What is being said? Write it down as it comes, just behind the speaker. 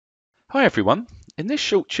Hi everyone, in this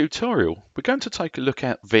short tutorial we're going to take a look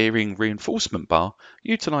at varying reinforcement bar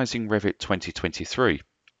utilising Revit 2023.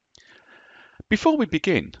 Before we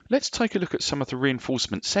begin, let's take a look at some of the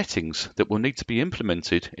reinforcement settings that will need to be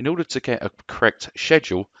implemented in order to get a correct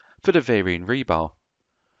schedule for the varying rebar.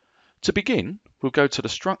 To begin, we'll go to the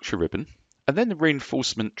structure ribbon and then the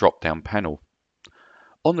reinforcement drop-down panel.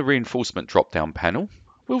 On the reinforcement drop-down panel,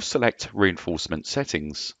 we'll select reinforcement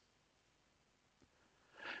settings.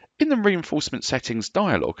 In the Reinforcement Settings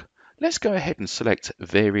dialog, let's go ahead and select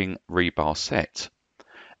Varying Rebar Set.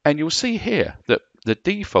 And you'll see here that the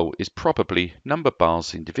default is probably number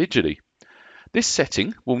bars individually. This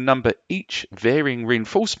setting will number each varying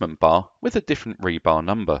reinforcement bar with a different rebar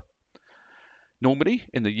number. Normally,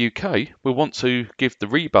 in the UK, we'll want to give the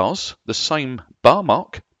rebars the same bar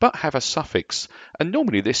mark, but have a suffix. And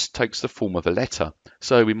normally this takes the form of a letter.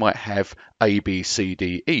 So we might have A, B, C,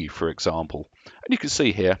 D, E, for example. And you can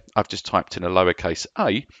see here, I've just typed in a lowercase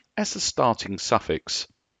a as the starting suffix.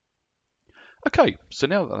 Okay, so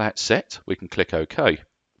now that that's set, we can click OK.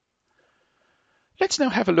 Let's now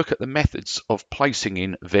have a look at the methods of placing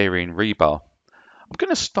in varying rebar. I'm going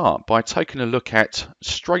to start by taking a look at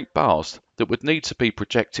straight bars that would need to be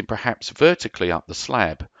projecting perhaps vertically up the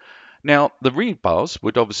slab. Now, the rebars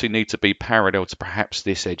would obviously need to be parallel to perhaps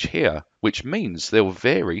this edge here, which means they'll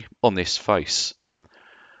vary on this face.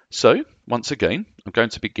 So, once again, I'm going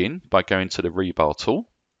to begin by going to the Rebar Tool.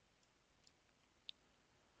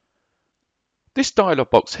 This dialog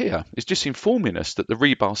box here is just informing us that the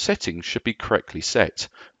rebar settings should be correctly set.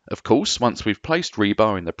 Of course, once we've placed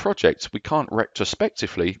rebar in the project, we can't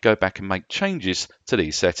retrospectively go back and make changes to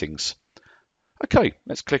these settings. Okay,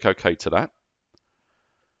 let's click OK to that.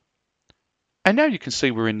 And now you can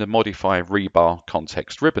see we're in the Modify Rebar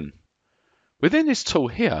Context ribbon. Within this tool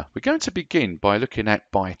here, we're going to begin by looking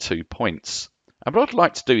at by 2 points. And what I'd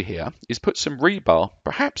like to do here is put some rebar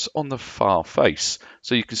perhaps on the far face.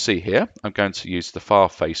 So you can see here, I'm going to use the far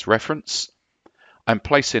face reference. I'm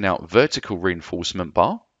placing out vertical reinforcement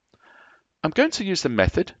bar. I'm going to use the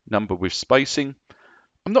method number with spacing.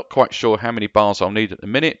 I'm not quite sure how many bars I'll need at the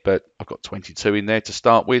minute, but I've got 22 in there to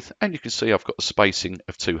start with. And you can see I've got a spacing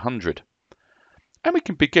of 200. And we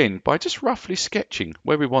can begin by just roughly sketching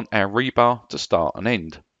where we want our rebar to start and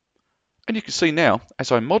end. And you can see now,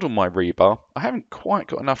 as I model my rebar, I haven't quite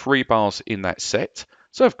got enough rebars in that set.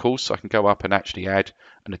 So of course I can go up and actually add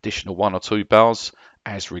an additional 1 or 2 bars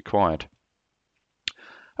as required.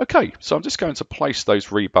 Okay, so I'm just going to place those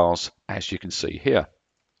rebars as you can see here.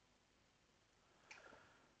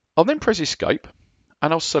 I'll then press Escape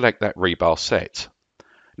and I'll select that rebar set.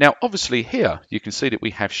 Now, obviously here, you can see that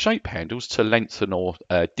we have shape handles to lengthen or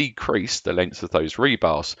decrease the length of those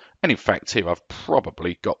rebars. And in fact, here I've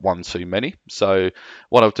probably got one too many. So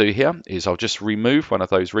what I'll do here is I'll just remove one of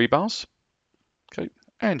those rebars. Okay,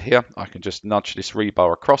 and here I can just nudge this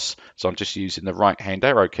rebar across. So I'm just using the right-hand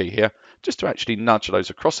arrow key here, just to actually nudge those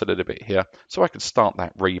across a little bit here, so I can start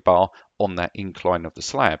that rebar on that incline of the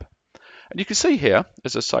slab. And you can see here,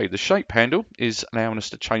 as I say, the shape handle is allowing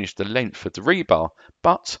us to change the length of the rebar,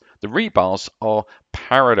 but the rebars are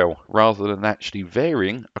parallel rather than actually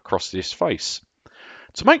varying across this face.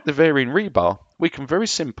 To make the varying rebar, we can very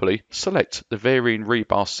simply select the Varying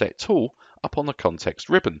Rebar Set tool up on the context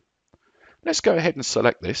ribbon. Let's go ahead and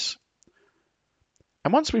select this.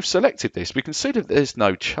 And once we've selected this, we can see that there's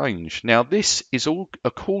no change. Now, this is all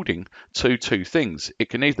according to two things. It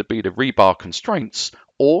can either be the rebar constraints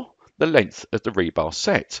or the length of the rebar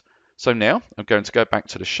set. So now I'm going to go back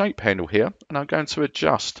to the shape handle here and I'm going to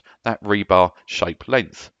adjust that rebar shape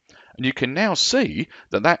length. And you can now see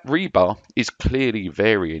that that rebar is clearly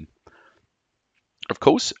varying. Of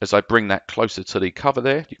course, as I bring that closer to the cover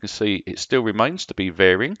there, you can see it still remains to be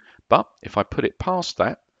varying, but if I put it past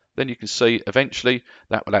that, then you can see eventually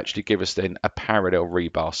that will actually give us then a parallel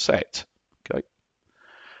rebar set. Okay.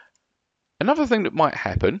 Another thing that might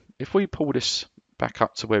happen, if we pull this back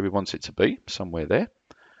up to where we want it to be, somewhere there.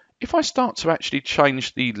 If I start to actually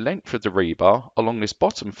change the length of the rebar along this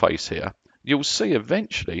bottom face here, you'll see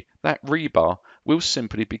eventually that rebar will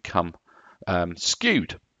simply become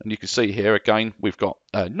skewed. And you can see here again, we've got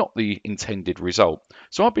not the intended result.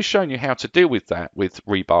 So I'll be showing you how to deal with that with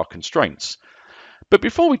rebar constraints. But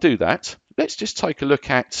before we do that, let's just take a look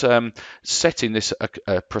at setting this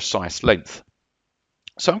a precise length.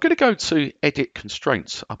 So I'm going to go to Edit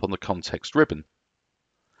Constraints up on the context ribbon.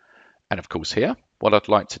 And of course here, what I'd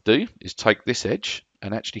like to do is take this edge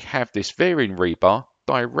and actually have this varying rebar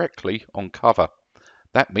directly on cover.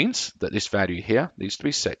 That means that this value here needs to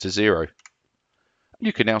be set to 0.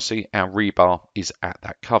 You can now see our rebar is at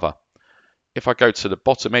that cover. If I go to the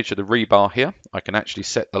bottom edge of the rebar here, I can actually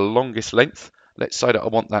set the longest length. Let's say that I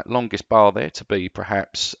want that longest bar there to be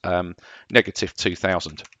perhaps negative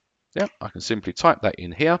 2000. Yeah, I can simply type that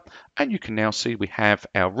in here, and you can now see we have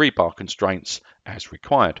our rebar constraints as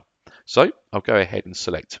required. So I'll go ahead and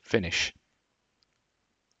select Finish.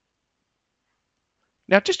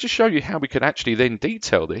 Now, just to show you how we could actually then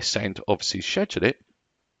detail this and obviously schedule it,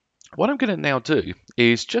 what I'm going to now do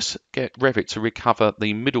is just get Revit to recover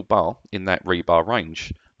the middle bar in that rebar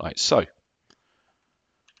range, like so.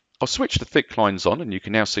 I'll switch the thick lines on, and you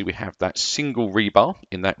can now see we have that single rebar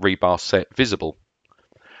in that rebar set visible.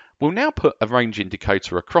 We'll now put a range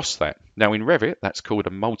indicator across that. Now in Revit, that's called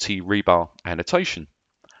a MultiRebar Annotation.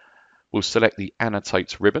 We'll select the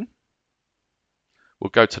Annotate ribbon.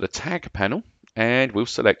 We'll go to the Tag panel, and we'll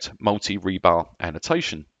select MultiRebar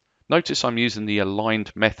Annotation. Notice I'm using the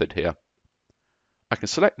aligned method here. I can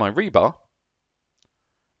select my rebar,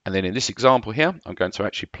 and then in this example here, I'm going to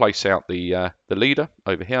actually place out the leader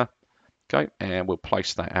over here. Okay, and we'll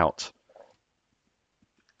place that out.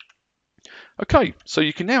 Okay, so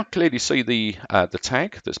you can now clearly see the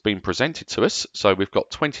tag that's been presented to us. So we've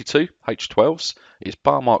got 22 H12s, it's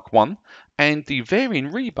bar mark 1, and the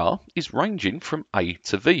varying rebar is ranging from A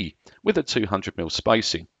to V with a 200mm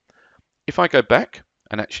spacing. If I go back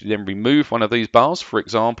and actually then remove one of these bars, for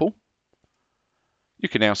example, you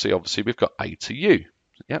can now see obviously we've got A to U.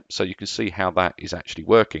 Yep, so you can see how that is actually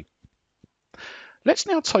working. Let's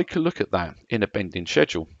now take a look at that in a bending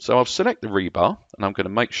schedule. So I'll select the rebar, and I'm going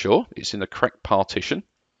to make sure it's in the correct partition.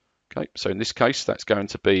 Okay, so in this case, that's going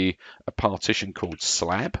to be a partition called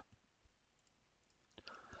slab.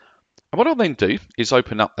 And what I'll then do is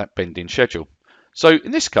open up that bending schedule. So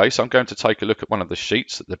in this case, I'm going to take a look at one of the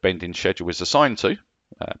sheets that the bending schedule is assigned to,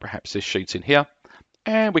 perhaps this sheet in here.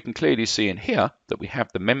 And we can clearly see in here that we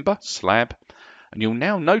have the member slab. And you'll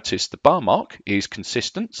now notice the bar mark is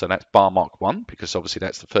consistent, so that's bar mark 1, because obviously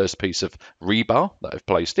that's the first piece of rebar that I've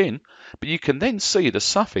placed in. But you can then see the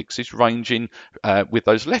suffix is ranging with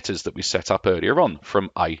those letters that we set up earlier on,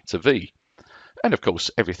 from A to V. And of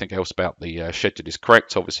course, everything else about the schedule is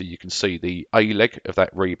correct. Obviously, you can see the A leg of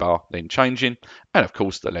that rebar then changing, and of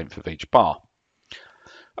course, the length of each bar.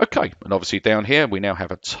 Okay, and obviously down here, we now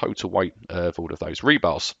have a total weight of all of those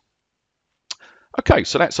rebars. Okay,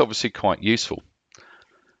 so that's obviously quite useful.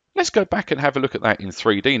 Let's go back and have a look at that in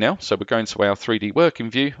 3D now. So we're going to our 3D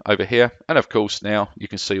working view over here. And of course, now you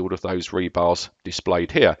can see all of those rebars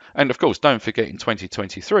displayed here. And of course, don't forget in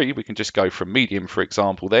 2023, we can just go from medium, for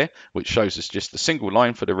example, there, which shows us just a single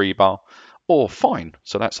line for the rebar, or fine.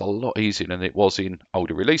 So that's a lot easier than it was in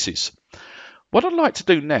older releases. What I'd like to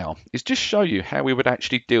do now is just show you how we would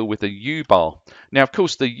actually deal with a U-bar. Now, of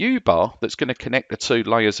course, the U-bar that's going to connect the two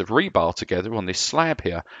layers of rebar together on this slab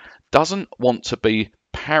here doesn't want to be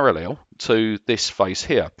parallel to this face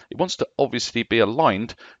here. It wants to obviously be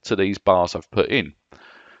aligned to these bars I've put in.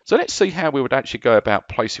 So let's see how we would actually go about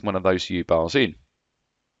placing one of those U-bars in.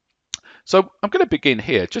 So I'm going to begin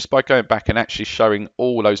here just by going back and actually showing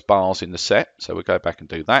all those bars in the set. So we'll go back and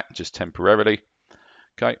do that just temporarily.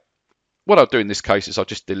 Okay. What I'll do in this case is I'll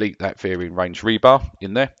just delete that varying range rebar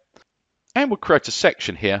in there. And we'll create a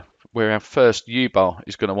section here where our first U-bar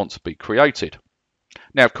is going to want to be created.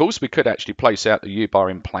 Now, of course, we could actually place out the U-bar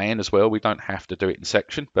in plan as well. We don't have to do it in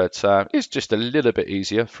section, but it's just a little bit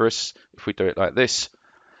easier for us if we do it like this.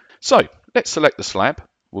 So let's select the slab.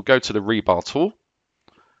 We'll go to the Rebar Tool.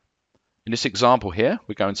 In this example here,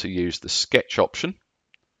 we're going to use the Sketch option.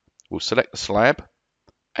 We'll select the slab.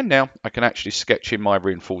 And now I can actually sketch in my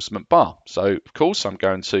reinforcement bar. So, of course, I'm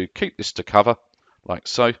going to keep this to cover, like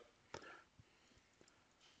so.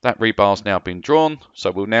 That rebar's now been drawn, so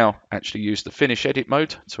we'll now actually use the Finish Edit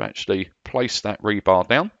mode to actually place that rebar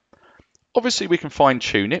down. Obviously, we can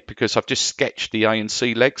fine-tune it because I've just sketched the A and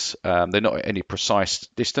C legs. They're not at any precise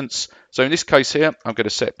distance. So in this case here, I'm going to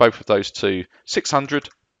set both of those to 600,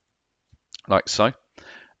 like so.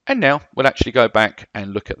 And now we'll actually go back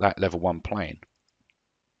and look at that level 1 plane.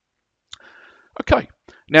 Okay,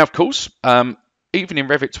 now of course, even in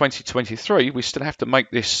Revit 2023, we still have to make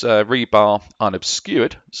this rebar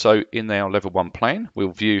unobscured. So in our level 1 plane,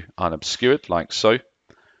 we'll view unobscured like so.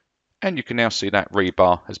 And you can now see that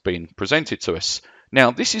rebar has been presented to us.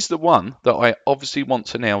 Now, this is the one that I obviously want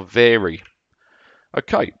to now vary.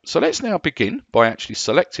 Okay, so let's now begin by actually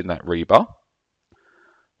selecting that rebar.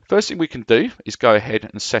 First thing we can do is go ahead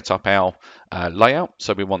and set up our layout.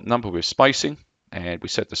 So we want number with spacing, and we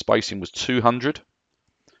said the spacing was 200.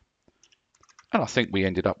 And I think we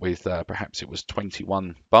ended up with perhaps it was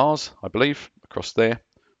 21 bars, I believe, across there.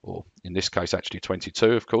 Or in this case, actually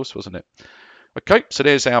 22, of course, wasn't it? Okay, so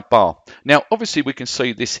there's our bar. Now, obviously we can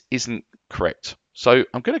see this isn't correct. So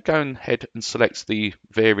I'm going to go ahead and select the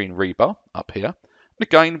varying rebar up here. And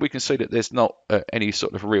again, we can see that there's not any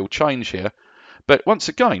sort of real change here. But once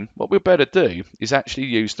again, what we'll better do is actually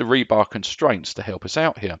use the rebar constraints to help us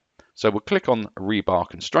out here. So we'll click on rebar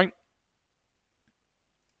constraint.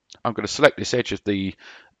 I'm going to select this edge of the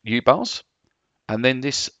U-bars and then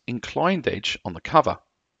this inclined edge on the cover.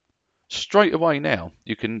 Straight away now,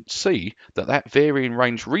 you can see that that varying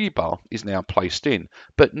range rebar is now placed in.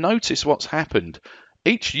 But notice what's happened.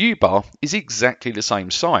 Each U-bar is exactly the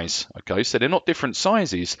same size. Okay, so they're not different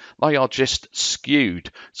sizes, they are just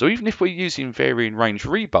skewed. So even if we're using varying range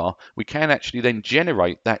rebar, we can actually then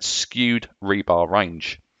generate that skewed rebar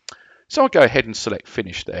range. So I'll go ahead and select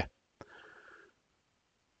finish there.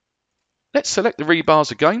 Let's select the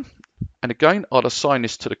rebars again. And again, I'll assign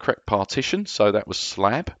this to the correct partition. So that was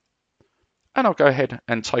slab. And I'll go ahead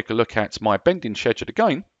and take a look at my bending schedule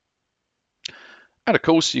again. And of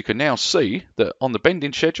course, you can now see that on the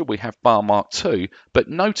bending schedule, we have bar mark 2, but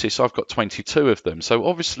notice I've got 22 of them. So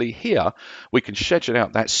obviously here, we can schedule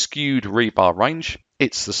out that skewed rebar range.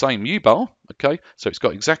 It's the same U-bar, okay? So it's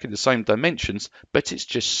got exactly the same dimensions, but it's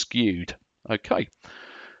just skewed, okay?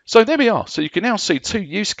 So there we are. So you can now see two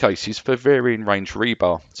use cases for varying range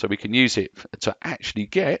rebar. So we can use it to actually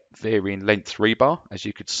get varying length rebar, as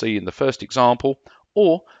you could see in the first example,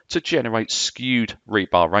 or to generate skewed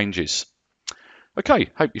rebar ranges. Okay,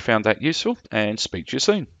 hope you found that useful and speak to you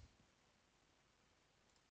soon.